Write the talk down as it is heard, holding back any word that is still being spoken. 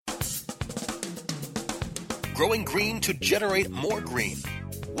growing green to generate more green.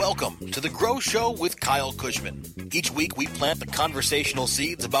 Welcome to The Grow Show with Kyle Kushman. Each week we plant the conversational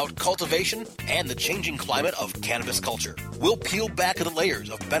seeds about cultivation and the changing climate of cannabis culture. We'll peel back the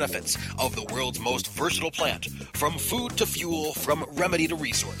layers of benefits of the world's most versatile plant, from food to fuel, from remedy to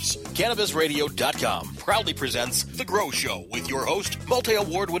resource. CannabisRadio.com proudly presents The Grow Show with your host,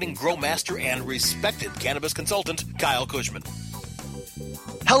 multi-award-winning grow master and respected cannabis consultant, Kyle Kushman.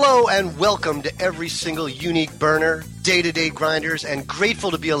 Hello and welcome to every single unique burner, day-to-day grinders, and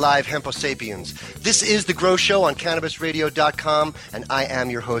grateful to be alive Hemposapiens. This is The Grow Show on CannabisRadio.com, and I am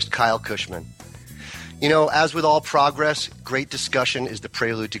your host, Kyle Kushman. You know, as with all progress, great discussion is the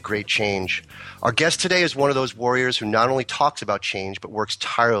prelude to great change. Our guest today is one of those warriors who not only talks about change, but works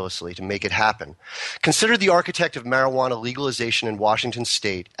tirelessly to make it happen. Considered the architect of marijuana legalization in Washington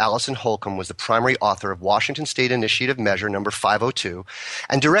State, Alison Holcomb was the primary author of Washington State Initiative Measure Number 502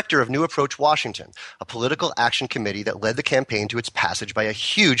 and director of New Approach Washington, a political action committee that led the campaign to its passage by a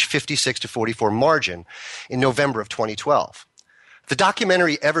huge 56-44 margin in November of 2012. The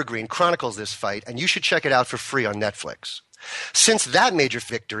documentary Evergreen chronicles this fight, and you should check it out for free on Netflix. Since that major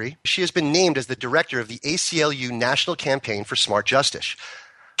victory, she has been named as the director of the ACLU National Campaign for Smart Justice,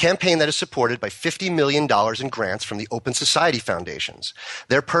 a campaign that is supported by $50 million in grants from the Open Society Foundations.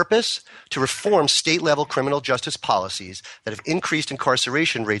 Their purpose? To reform state-level criminal justice policies that have increased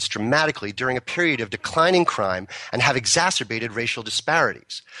incarceration rates dramatically during a period of declining crime and have exacerbated racial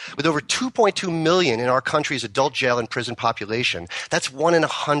disparities. With over 2.2 million in our country's adult jail and prison population, that's 1 in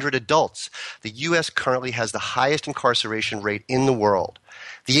 100 adults. The U.S. currently has the highest incarceration rate in the world.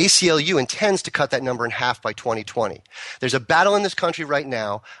 The ACLU intends to cut that number in half by 2020. There's a battle in this country right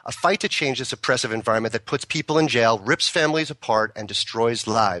now, a fight to change this oppressive environment that puts people in jail, rips families apart, and destroys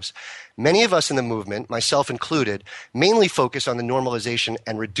lives. Many of us in the movement, myself included, mainly focus on the normalization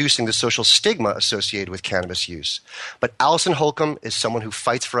and reducing the social stigma associated with cannabis use. But Alison Holcomb is someone who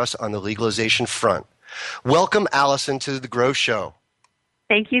fights for us on the legalization front. Welcome, Alison, to The Grow Show.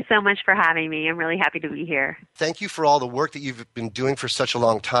 Thank you so much for having me. I'm really happy to be here. Thank you for all the work that you've been doing for such a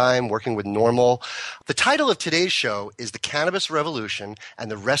long time, working with NORML. The title of today's show is The Cannabis Revolution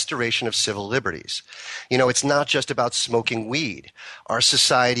and the Restoration of Civil Liberties. You know, it's not just about smoking weed. Our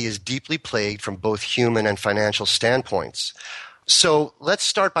society is deeply plagued from both human and financial standpoints. So let's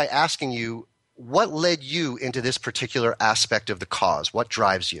start by asking you, what led you into this particular aspect of the cause? What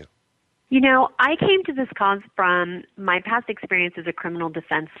drives you? You know, I came to this cause from my past experience as a criminal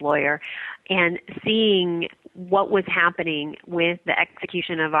defense lawyer and seeing what was happening with the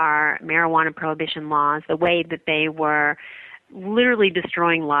execution of our marijuana prohibition laws, the way that they were literally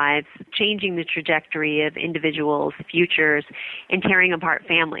destroying lives, changing the trajectory of individuals' futures, and tearing apart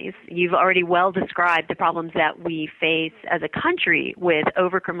families. You've already well described the problems that we face as a country with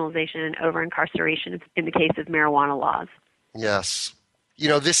over-criminalization and over-incarceration in the case of marijuana laws. Yes. You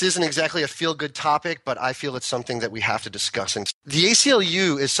know, this isn't exactly a feel-good topic, but I feel it's something that we have to discuss. And the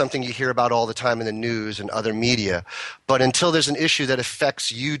ACLU is something you hear about all the time in the news and other media, but until there's an issue that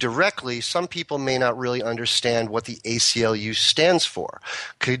affects you directly, some people may not really understand what the ACLU stands for.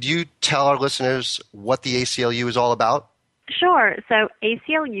 Could you tell our listeners what the ACLU is all about? Sure. So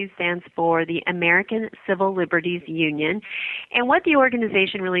ACLU stands for the American Civil Liberties Union. And what the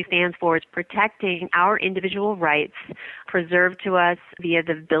organization really stands for is protecting our individual rights preserved to us via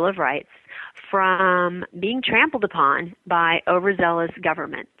the Bill of Rights from being trampled upon by overzealous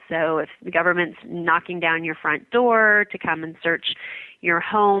government. So if the government's knocking down your front door to come and search your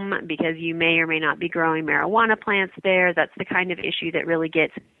home because you may or may not be growing marijuana plants there, that's the kind of issue that really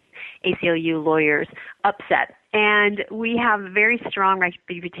gets ACLU lawyers upset. And we have a very strong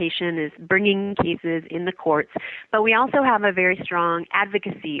reputation as bringing cases in the courts, but we also have a very strong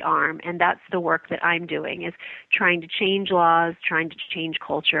advocacy arm, and that's the work that I'm doing, is trying to change laws, trying to change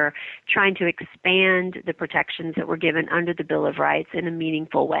culture, trying to expand the protections that were given under the Bill of Rights in a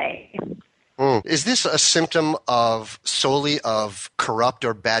meaningful way. Is this a symptom of solely of corrupt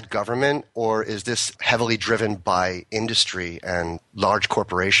or bad government, or is this heavily driven by industry and large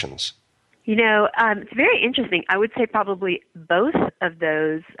corporations? You know, it's very interesting. I would say probably both of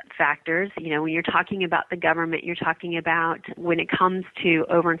those factors. You know, when you're talking about the government, you're talking about when it comes to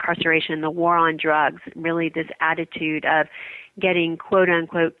over-incarceration, the war on drugs, really this attitude of getting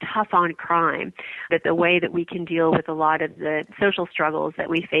quote-unquote tough on crime, that the way that we can deal with a lot of the social struggles that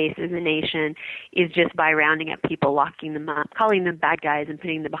we face as a nation is just by rounding up people, locking them up, calling them bad guys, and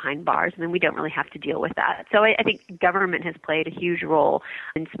putting them behind bars, and then we don't really have to deal with that. So I think government has played a huge role,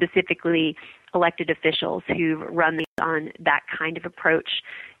 and specifically elected officials who've run on that kind of approach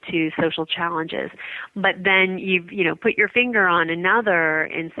to social challenges. But then you've, put your finger on another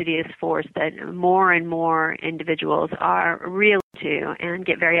insidious force that more and more individuals are really to and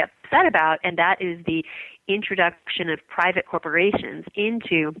get very upset about, and that is the introduction of private corporations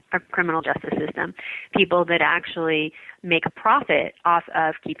into our criminal justice system, people that actually make a profit off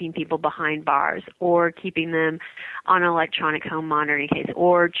of keeping people behind bars or keeping them on an electronic home monitoring case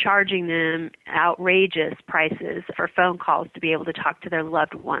or charging them outrageous prices for phone calls to be able to talk to their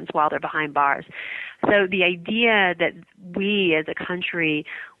loved ones while they're behind bars. So the idea that we as a country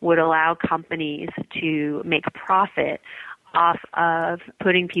would allow companies to make a profit off of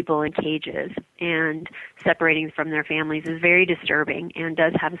putting people in cages and separating from their families is very disturbing and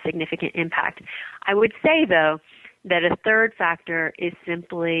does have a significant impact. I would say, though, that a third factor is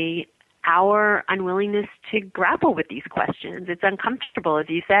simply our unwillingness to grapple with these questions. It's uncomfortable. As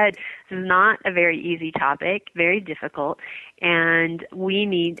you said, this is not a very easy topic, very difficult, and we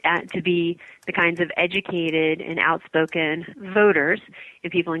need to be the kinds of educated and outspoken voters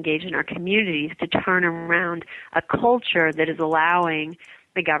and people engaged in our communities to turn around a culture that is allowing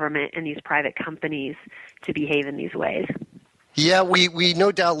the government and these private companies to behave in these ways. Yeah, we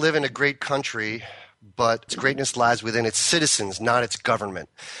no doubt live in a great country, but its greatness lies within its citizens, not its government.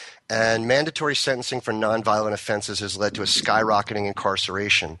 And mandatory sentencing for nonviolent offenses has led to a skyrocketing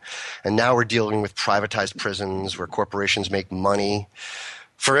incarceration. And now we're dealing with privatized prisons where corporations make money.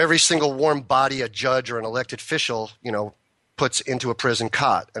 For every single warm body a judge or an elected official, puts into a prison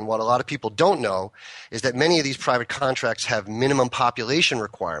cot. And what a lot of people don't know is that many of these private contracts have minimum population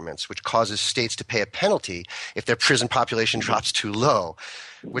requirements, which causes states to pay a penalty if their prison population drops too low,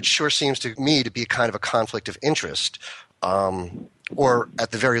 which sure seems to me to be kind of a conflict of interest. Or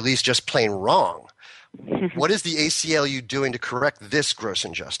at the very least, just plain wrong. What is the ACLU doing to correct this gross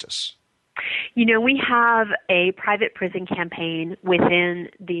injustice? We have a private prison campaign within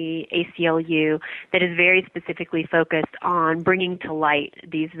the ACLU that is very specifically focused on bringing to light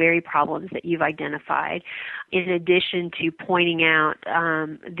these very problems that you've identified, in addition to pointing out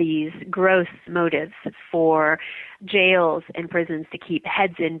these gross motives for jails and prisons to keep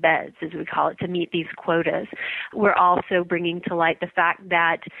heads in beds, as we call it, to meet these quotas. We're also bringing to light the fact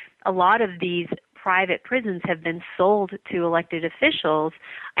that a lot of these private prisons have been sold to elected officials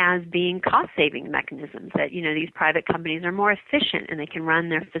as being cost-saving mechanisms, that, these private companies are more efficient and they can run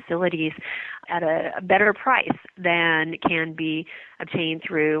their facilities at a better price than can be obtained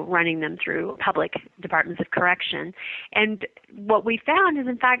through running them through public departments of correction. And what we found is,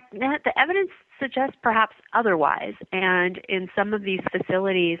 in fact, that the evidence suggests perhaps otherwise. And in some of these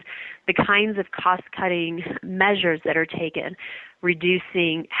facilities, the kinds of cost-cutting measures that are taken,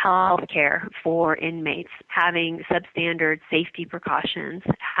 reducing health care for inmates, having substandard safety precautions,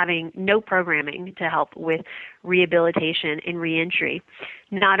 having no programming to help with rehabilitation and reentry,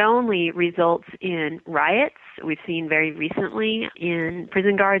 not only results in riots, we've seen very recently in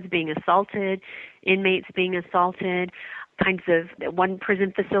prison guards being assaulted, inmates being assaulted, kinds of, one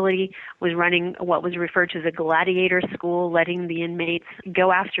prison facility was running what was referred to as a gladiator school, letting the inmates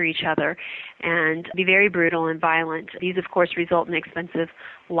go after each other and be very brutal and violent. These, of course, result in expensive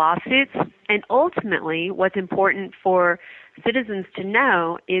lawsuits. And ultimately, what's important for citizens to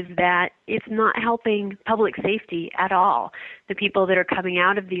know is that it's not helping public safety at all. The people that are coming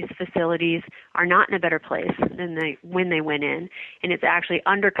out of these facilities are not in a better place than when they went in, and it's actually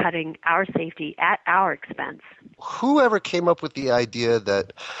undercutting our safety at our expense. Whoever came up with the idea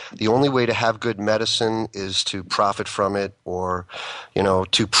that the only way to have good medicine is to profit from it, or,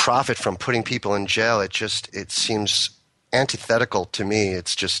 to profit from putting people in jail, it seems antithetical to me.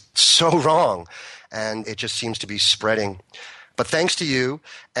 It's just so wrong, and it just seems to be spreading. But thanks to you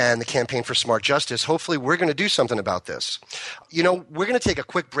and the Campaign for Smart Justice, hopefully we're going to do something about this. We're going to take a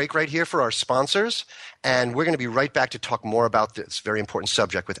quick break right here for our sponsors, and we're going to be right back to talk more about this very important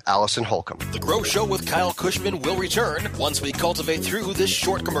subject with Alison Holcomb. The Grow Show with Kyle Kushman will return once we cultivate through this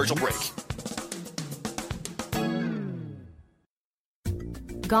short commercial break.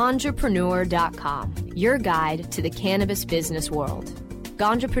 Ganjapreneur.com, your guide to the cannabis business world.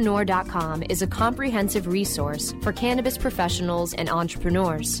 Ganjapreneur.com is a comprehensive resource for cannabis professionals and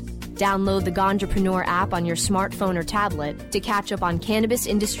entrepreneurs. Download the Ganjapreneur app on your smartphone or tablet to catch up on cannabis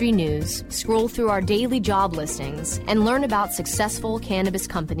industry news, scroll through our daily job listings, and learn about successful cannabis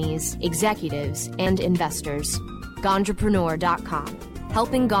companies, executives, and investors. Ganjapreneur.com,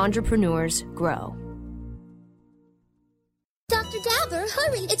 helping Ganjapreneurs grow. Dr. Dabber,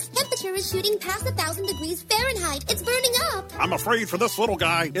 hurry! Its temperature is shooting past 1,000 degrees Fahrenheit. It's burning up. I'm afraid for this little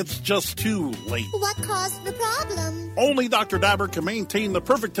guy, it's just too late. What caused the problem? Only Dr. Dabber can maintain the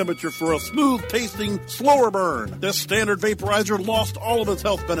perfect temperature for a smooth-tasting, slower burn. This standard vaporizer lost all of its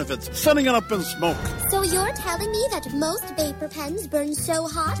health benefits, sending it up in smoke. So you're telling me that most vapor pens burn so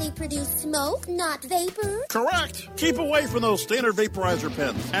hot they produce smoke, not vapor? Correct. Keep away from those standard vaporizer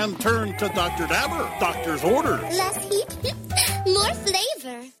pens and turn to Dr. Dabber. Doctor's orders. Less heat, more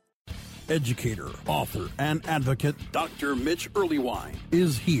flavor. Educator, author, and advocate Dr. Mitch Earlywine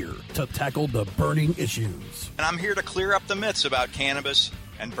is here to tackle the burning issues. And I'm here to clear up the myths about cannabis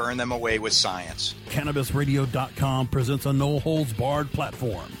and burn them away with science. CannabisRadio.com presents a no-holds-barred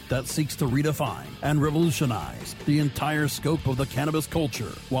platform that seeks to redefine and revolutionize the entire scope of the cannabis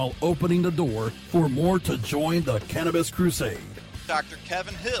culture while opening the door for more to join the cannabis crusade. Dr.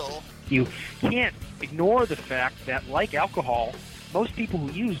 Kevin Hill. You can't ignore the fact that, like alcohol, most people who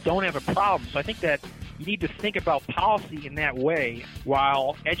use don't have a problem. So I think that you need to think about policy in that way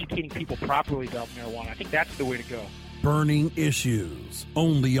while educating people properly about marijuana. I think that's the way to go. Burning Issues,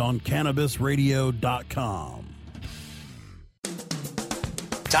 only on CannabisRadio.com.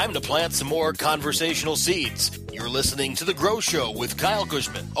 Time to plant some more conversational seeds. You're listening to The Grow Show with Kyle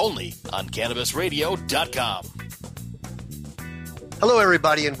Kushman, only on CannabisRadio.com. Hello,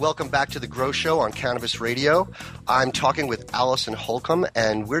 everybody, and welcome back to The Grow Show on Cannabis Radio. I'm talking with Alison Holcomb,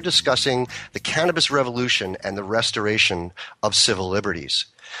 and we're discussing the cannabis revolution and the restoration of civil liberties.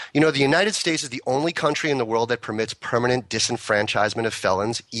 You know, the United States is the only country in the world that permits permanent disenfranchisement of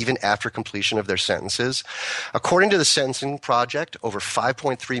felons even after completion of their sentences. According to the Sentencing Project, over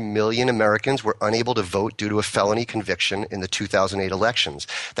 5.3 million Americans were unable to vote due to a felony conviction in the 2008 elections.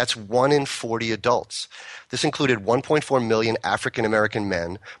 That's 1 in 40 adults. This included 1.4 million African American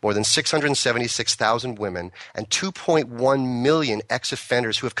men, more than 676,000 women, and 2.1 million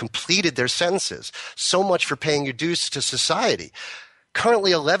ex-offenders who have completed their sentences. So much for paying your dues to society.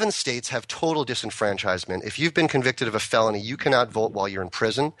 Currently, 11 states have total disenfranchisement. If you've been convicted of a felony, you cannot vote while you're in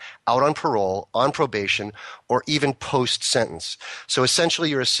prison, out on parole, on probation, or even post-sentence. So essentially,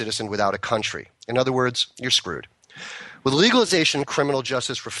 you're a citizen without a country. In other words, you're screwed. With legalization, criminal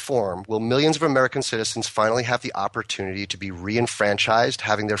justice reform, will millions of American citizens finally have the opportunity to be re-enfranchised,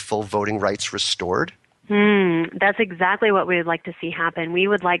 having their full voting rights restored? That's exactly what we would like to see happen. We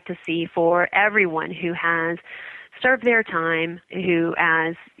would like to see for everyone who has served their time, who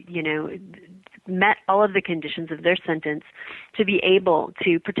has, met all of the conditions of their sentence, to be able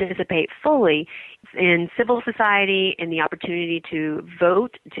to participate fully in civil society, in the opportunity to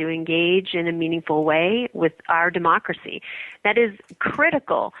vote, to engage in a meaningful way with our democracy. That is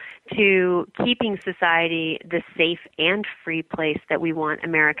critical to keeping society the safe and free place that we want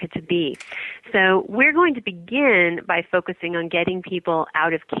America to be. So we're going to begin by focusing on getting people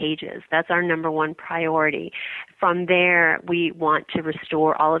out of cages. That's our number one priority. From there, we want to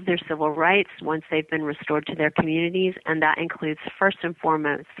restore all of their civil rights once they've been restored to their communities, and that includes first and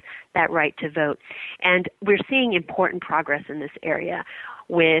foremost that right to vote. And we're seeing important progress in this area.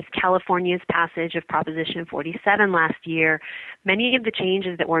 With California's passage of Proposition 47 last year, many of the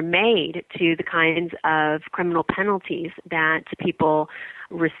changes that were made to the kinds of criminal penalties that people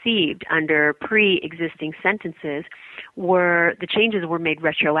received under pre-existing sentences the changes were made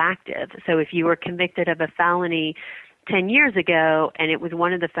retroactive. So if you were convicted of a felony 10 years ago, and it was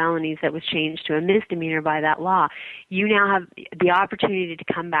one of the felonies that was changed to a misdemeanor by that law, you now have the opportunity to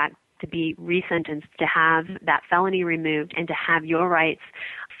come back to be resentenced, to have that felony removed, and to have your rights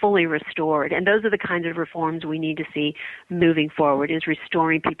fully restored. And those are the kinds of reforms we need to see moving forward, is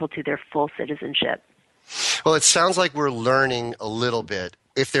restoring people to their full citizenship. Well, it sounds like we're learning a little bit.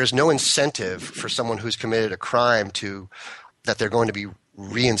 If there's no incentive for someone who's committed a crime that they're going to be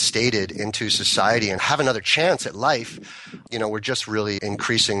reinstated into society and have another chance at life, we're just really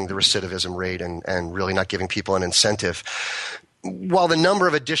increasing the recidivism rate and really not giving people an incentive. While the number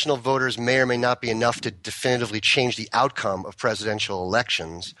of additional voters may or may not be enough to definitively change the outcome of presidential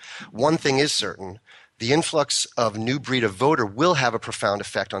elections, one thing is certain: the influx of new breed of voter will have a profound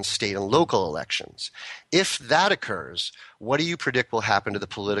effect on state and local elections. If that occurs, what do you predict will happen to the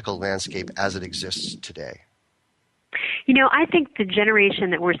political landscape as it exists today? I think the generation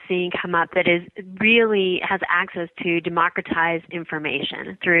that we're seeing come up that really has access to democratized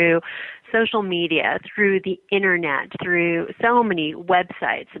information through social media, through the internet, through so many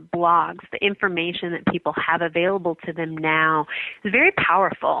websites, blogs, the information that people have available to them now is very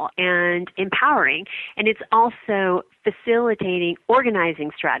powerful and empowering. And it's also facilitating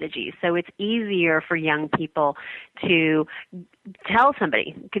organizing strategies. So it's easier for young people to tell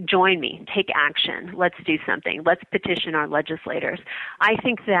somebody, join me, take action, let's do something, let's petition our legislators. I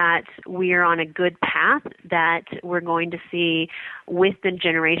think that we are on a good path, that we're going to see with the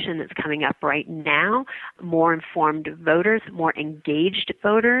generation that's coming up right now, more informed voters, more engaged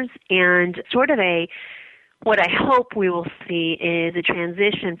voters, and sort of what I hope we will see is a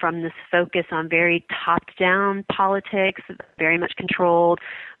transition from this focus on very top-down politics, very much controlled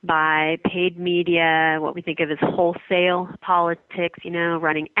by paid media, what we think of as wholesale politics,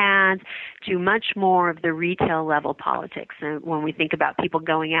 running ads, to much more of the retail level politics. And when we think about people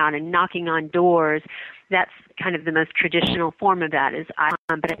going out and knocking on doors, that's kind of the most traditional form of that.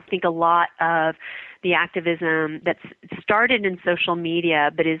 But I think a lot of the activism that's started in social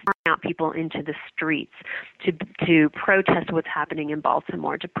media but is bringing out people into the streets to protest what's happening in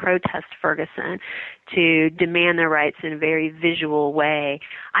Baltimore, to protest Ferguson, to demand their rights in a very visual way.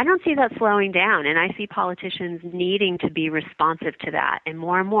 I don't see that slowing down, and I see politicians needing to be responsive to that. And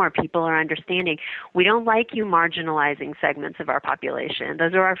more people are understanding, we don't like you marginalizing segments of our population.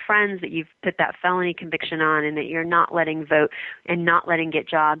 Those are our friends that you've put that felony conviction on and that you're not letting vote and not letting get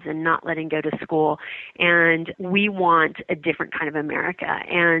jobs and not letting go to school. And we want a different kind of America.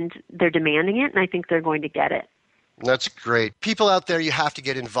 And they're demanding it, and I think they're going to get it. That's great. People out there, you have to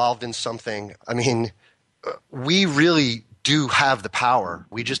get involved in something. I mean, we really do have the power.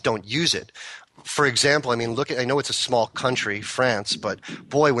 We just don't use it. For example, I mean, I know it's a small country, France, but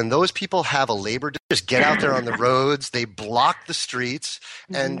boy, when those people have a labor day, just get out there on the roads, they block the streets,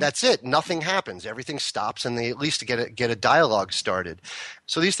 and that's it. Nothing happens. Everything stops, and they at least get a dialogue started.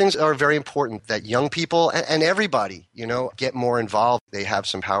 So these things are very important, that young people and everybody, get more involved. They have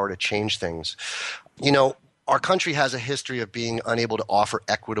some power to change things. Our country has a history of being unable to offer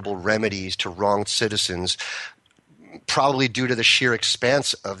equitable remedies to wronged citizens, probably due to the sheer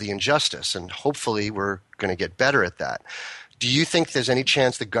expanse of the injustice, and hopefully we're going to get better at that. Do you think there's any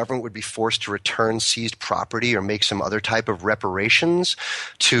chance the government would be forced to return seized property or make some other type of reparations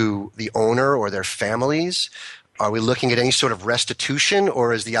to the owner or their families? Are we looking at any sort of restitution,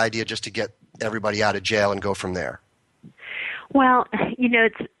 or is the idea just to get everybody out of jail and go from there? Well,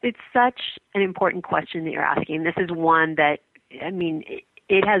 it's such an important question that you're asking. This is one that,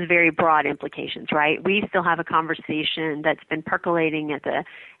 it has very broad implications, right? We still have a conversation that's been percolating at the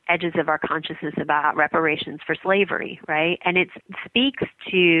edges of our consciousness about reparations for slavery, right? And it speaks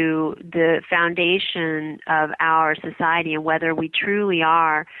to the foundation of our society and whether we truly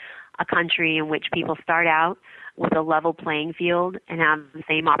are a country in which people start out with a level playing field and have the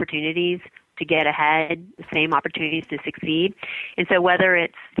same opportunities to get ahead, the same opportunities to succeed. And so whether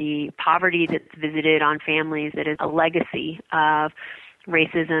it's the poverty that's visited on families that is a legacy of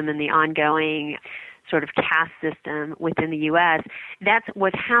racism and the ongoing sort of caste system within the U.S., that's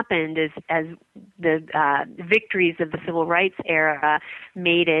what's happened is as the victories of the civil rights era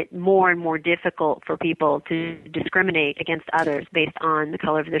made it more and more difficult for people to discriminate against others based on the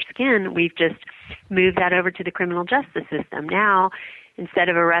color of their skin. We've just moved that over to the criminal justice system. Now, instead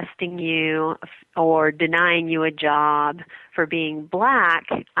of arresting you or denying you a job for being black,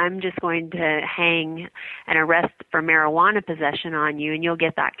 I'm just going to hang an arrest for marijuana possession on you, and you'll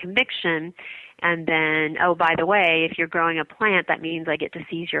get that conviction. And then, oh, by the way, if you're growing a plant, that means I get to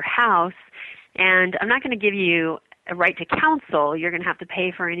seize your house. And I'm not going to give you a right to counsel. You're going to have to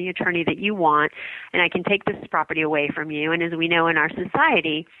pay for any attorney that you want, and I can take this property away from you. And as we know in our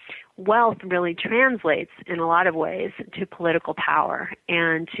society, wealth really translates in a lot of ways to political power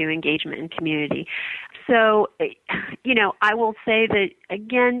and to engagement in community. So, I will say that,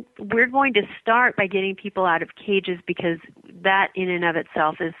 again, we're going to start by getting people out of cages because that in and of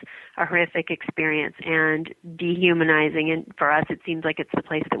itself is a horrific experience and dehumanizing. And for us, it seems like it's the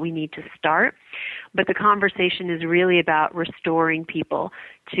place that we need to start. But the conversation is really about restoring people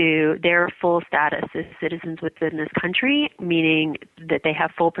to their full status as citizens within this country, meaning that they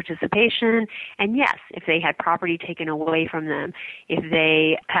have full participation. And yes, if they had property taken away from them, if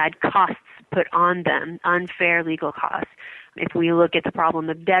they had costs put on them, unfair legal costs, if we look at the problem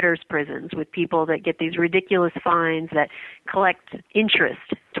of debtors' prisons with people that get these ridiculous fines that collect interest,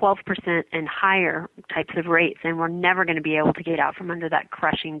 12% and higher types of rates, and we're never going to be able to get out from under that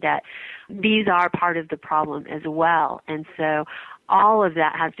crushing debt. These are part of the problem as well. And so all of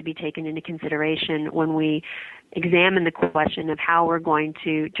that has to be taken into consideration when we examine the question of how we're going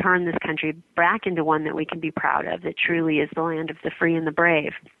to turn this country back into one that we can be proud of, that truly is the land of the free and the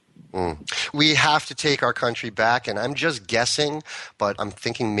brave. We have to take our country back, and I'm just guessing, but I'm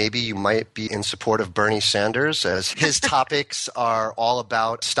thinking maybe you might be in support of Bernie Sanders, as his topics are all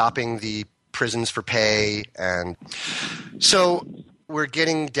about stopping the prisons for pay. And so we're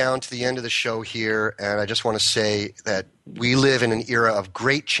getting down to the end of the show here, and I just want to say that we live in an era of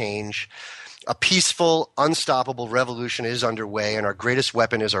great change. A peaceful, unstoppable revolution is underway, and our greatest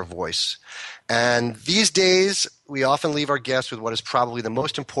weapon is our voice. And these days, we often leave our guests with what is probably the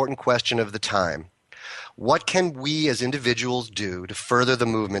most important question of the time. What can we as individuals do to further the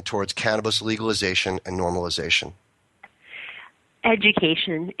movement towards cannabis legalization and normalization?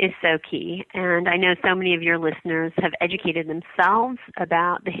 Education is so key, and I know so many of your listeners have educated themselves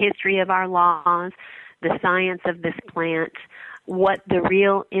about the history of our laws, the science of this plant, what the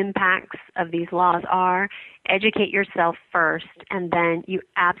real impacts of these laws are. Educate yourself first, and then you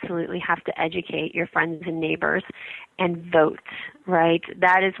absolutely have to educate your friends and neighbors and vote, right?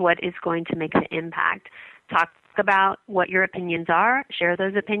 That is what is going to make the impact. Talk about what your opinions are, share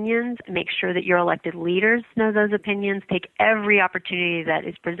those opinions, make sure that your elected leaders know those opinions, take every opportunity that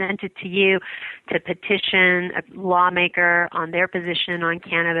is presented to you to petition a lawmaker on their position on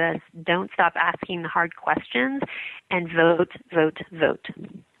cannabis. Don't stop asking the hard questions, and vote, vote, vote.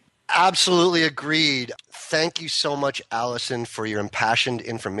 Absolutely agreed. Thank you so much, Alison, for your impassioned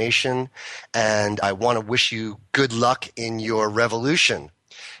information, and I want to wish you good luck in your revolution.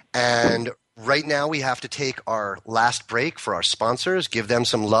 And right now we have to take our last break for our sponsors, give them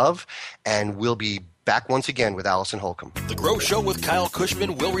some love, and we'll be back once again with Alison Holcomb. The Grow Show with Kyle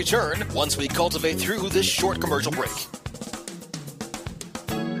Kushman will return once we cultivate through this short commercial break.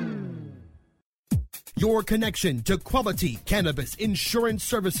 Your connection to quality cannabis insurance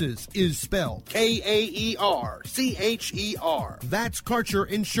services is spelled K-A-E-R-C-H-E-R. That's Karcher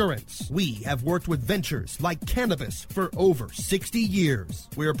Insurance. We have worked with ventures like cannabis for over 60 years.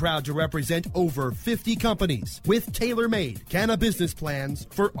 We're proud to represent over 50 companies with tailor-made cannabis plans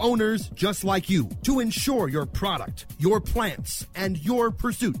for owners just like you to insure your product, your plants, and your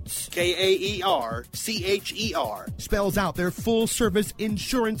pursuits. K-A-E-R-C-H-E-R spells out their full-service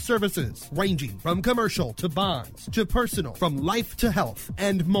insurance services ranging from commercial to bonds, to personal, from life to health,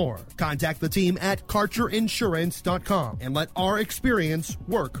 and more. Contact the team at KarcherInsurance.com and let our experience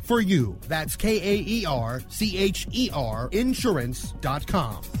work for you. That's K-A-E-R-C-H-E-R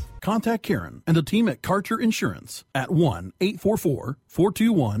Insurance.com. Contact Karen and the team at Karcher Insurance at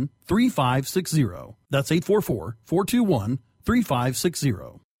 1-844-421-3560. That's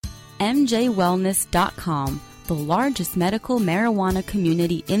 844-421-3560. MJWellness.com, the largest medical marijuana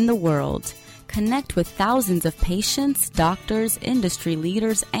community in the world. Connect with thousands of patients, doctors, industry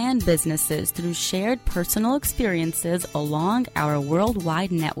leaders, and businesses through shared personal experiences along our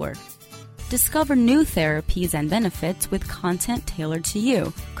worldwide network. Discover new therapies and benefits with content tailored to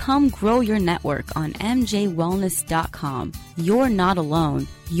you. Come grow your network on MJWellness.com. You're not alone.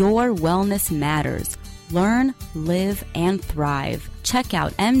 Your wellness matters. Learn, live, and thrive. Check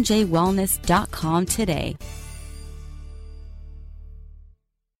out MJWellness.com today.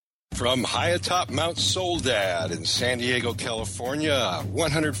 From high atop Mount Soledad in San Diego, California,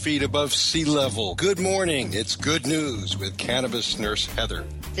 100 feet above sea level. Good morning. It's good news with cannabis nurse Heather.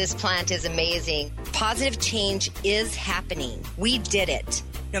 This plant is amazing. Positive change is happening. We did it.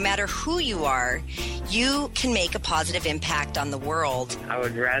 No matter who you are, you can make a positive impact on the world. I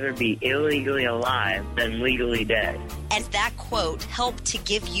would rather be illegally alive than legally dead. And that quote helped to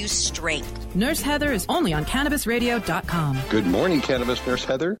give you strength. Nurse Heather is only on CannabisRadio.com. Good morning, cannabis nurse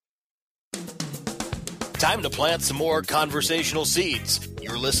Heather. Time to plant some more conversational seeds.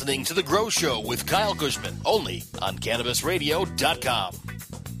 You're listening to The Grow Show with Kyle Kushman, only on CannabisRadio.com.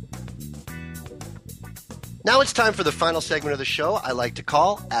 Now it's time for the final segment of the show I like to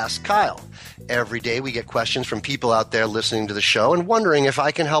call Ask Kyle. Every day we get questions from people out there listening to the show and wondering if I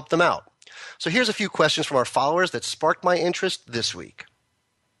can help them out. So here's a few questions from our followers that sparked my interest this week.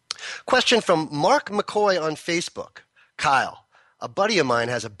 Question from Mark McCoy on Facebook. Kyle, a buddy of mine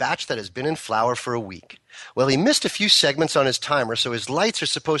has a batch that has been in flower for a week. Well, he missed a few segments on his timer, so his lights are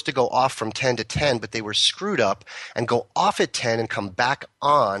supposed to go off from 10 to 10, but they were screwed up and go off at 10 and come back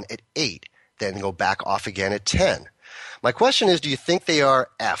on at 8, then go back off again at 10. My question is, do you think they are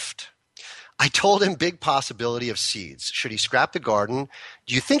effed? I told him big possibility of seeds. Should he scrap the garden?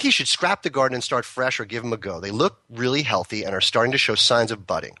 Do you think he should scrap the garden and start fresh or give them a go? They look really healthy and are starting to show signs of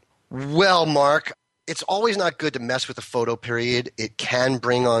budding. Well, Mark, it's always not good to mess with the photo period. It can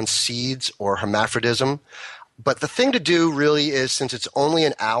bring on seeds or hermaphrodism. But the thing to do really is, since it's only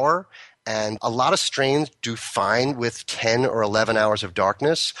an hour, and a lot of strains do fine with 10 or 11 hours of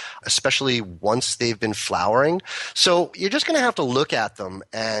darkness, especially once they've been flowering. So you're just going to have to look at them.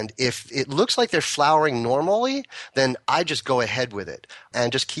 And if it looks like they're flowering normally, then I just go ahead with it.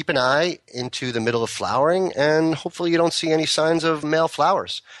 And just keep an eye into the middle of flowering, and hopefully you don't see any signs of male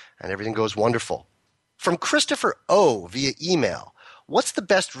flowers. and everything goes wonderful. From Christopher O. via email, what's the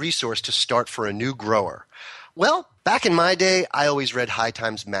best resource to start for a new grower? Well, back in my day, I always read High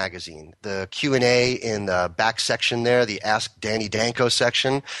Times Magazine. The Q&A in the back section there, the Ask Danny Danko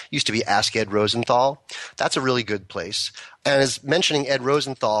section, used to be Ask Ed Rosenthal. That's a really good place. And as mentioning Ed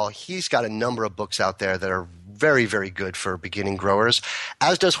Rosenthal, he's got a number of books out there that are very, very good for beginning growers,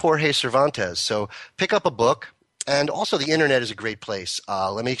 as does Jorge Cervantes. So pick up a book. And also the internet is a great place.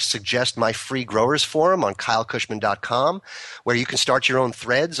 Let me suggest my free growers forum on KyleKushman.com, where you can start your own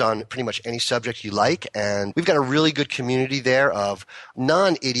threads on pretty much any subject you like. And we've got a really good community there of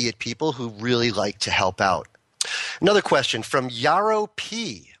non-idiot people who really like to help out. Another question from Yarrow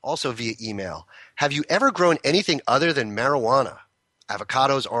P, also via email. Have you ever grown anything other than marijuana?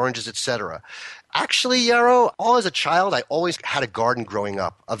 Avocados, oranges, etc. Actually, Yarrow, all as a child, I always had a garden growing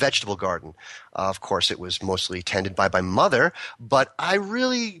up, a vegetable garden. Of course, it was mostly tended by my mother, but I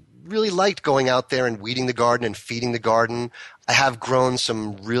really liked going out there and weeding the garden and feeding the garden. I have grown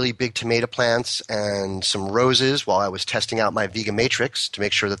some really big tomato plants and some roses while I was testing out my Vega Matrix to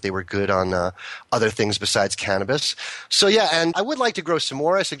make sure that they were good on other things besides cannabis. So yeah, and I would like to grow some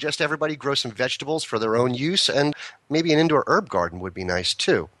more. I suggest everybody grow some vegetables for their own use, and maybe an indoor herb garden would be nice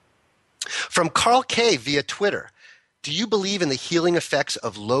too. From Carl K. via Twitter, do you believe in the healing effects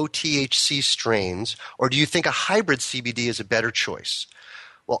of low THC strains, or do you think a hybrid CBD is a better choice?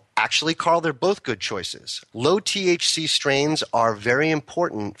 Well, actually, Carl, they're both good choices. Low THC strains are very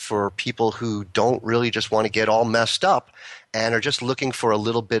important for people who don't really just want to get all messed up and are just looking for a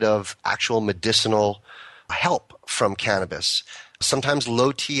little bit of actual medicinal help from cannabis. Sometimes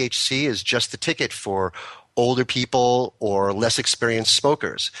low THC is just the ticket for older people or less experienced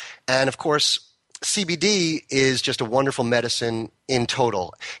smokers. And of course, CBD is just a wonderful medicine in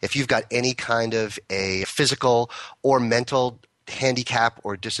total. If you've got any kind of a physical or mental handicap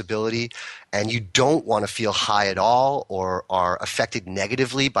or disability and you don't want to feel high at all or are affected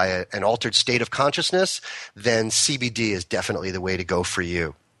negatively by an altered state of consciousness, then CBD is definitely the way to go for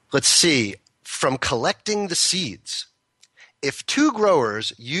you. Let's see. From collecting the seeds. If two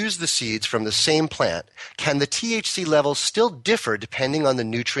growers use the seeds from the same plant, can the THC levels still differ depending on the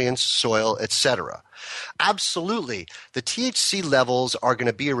nutrients, soil, etc.? Absolutely. The THC levels are going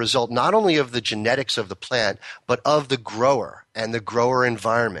to be a result not only of the genetics of the plant, but of the grower and the grower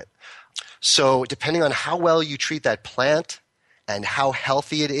environment. So depending on how well you treat that plant and how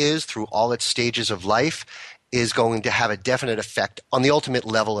healthy it is through all its stages of life is going to have a definite effect on the ultimate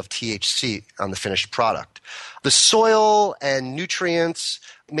level of THC on the finished product. The soil and nutrients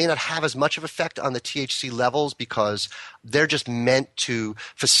may not have as much of effect on the THC levels because they're just meant to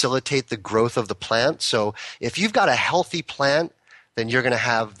facilitate the growth of the plant. So if you've got a healthy plant, then you're going to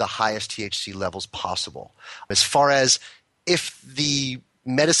have the highest THC levels possible. As far as if the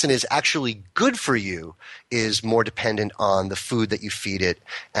medicine is actually good for you is more dependent on the food that you feed it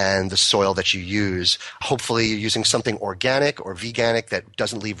and the soil that you use. Hopefully you're using something organic or veganic that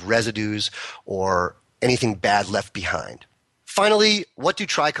doesn't leave residues or anything bad left behind. Finally, what do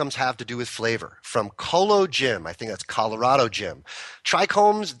trichomes have to do with flavor? From Colo Jim, I think that's Colorado Jim.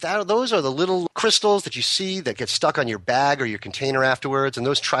 Trichomes, those are the little crystals that you see that get stuck on your bag or your container afterwards, and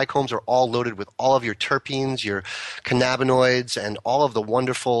those trichomes are all loaded with all of your terpenes, your cannabinoids, and all of the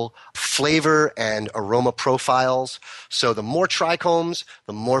wonderful flavor and aroma profiles. So the more trichomes,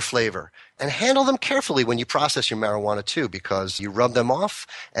 the more flavor. And handle them carefully when you process your marijuana too, because you rub them off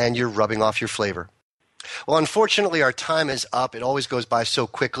and you're rubbing off your flavor. Well, unfortunately, our time is up. It always goes by so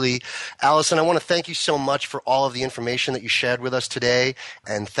quickly. Alison, I want to thank you so much for all of the information that you shared with us today,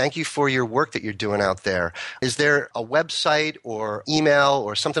 and thank you for your work that you're doing out there. Is there a website or email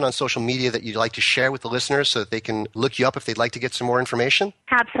or something on social media that you'd like to share with the listeners so that they can look you up if they'd like to get some more information?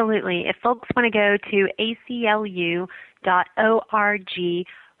 Absolutely. If folks want to go to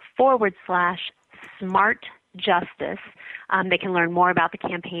aclu.org/smart justice, they can learn more about the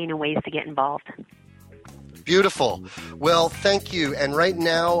campaign and ways to get involved. Beautiful. Well, thank you. And right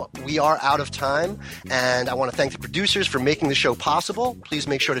now, we are out of time. And I want to thank the producers for making the show possible. Please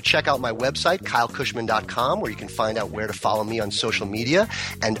make sure to check out my website, KyleKushman.com, where you can find out where to follow me on social media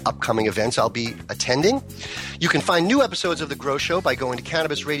and upcoming events I'll be attending. You can find new episodes of The Grow Show by going to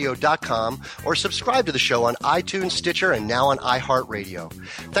CannabisRadio.com or subscribe to the show on iTunes, Stitcher, and now on iHeartRadio.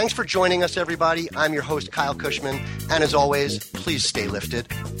 Thanks for joining us, everybody. I'm your host, Kyle Kushman. And as always, please stay lifted.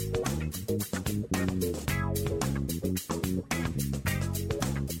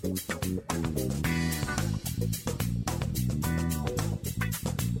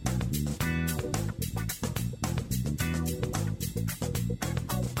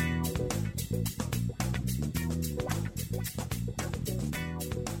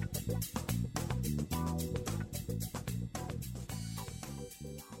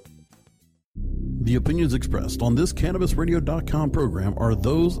 The opinions expressed on this CannabisRadio.com program are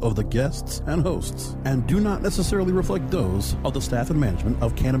those of the guests and hosts and do not necessarily reflect those of the staff and management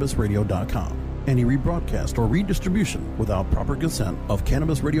of CannabisRadio.com. Any rebroadcast or redistribution without proper consent of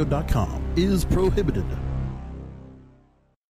CannabisRadio.com is prohibited.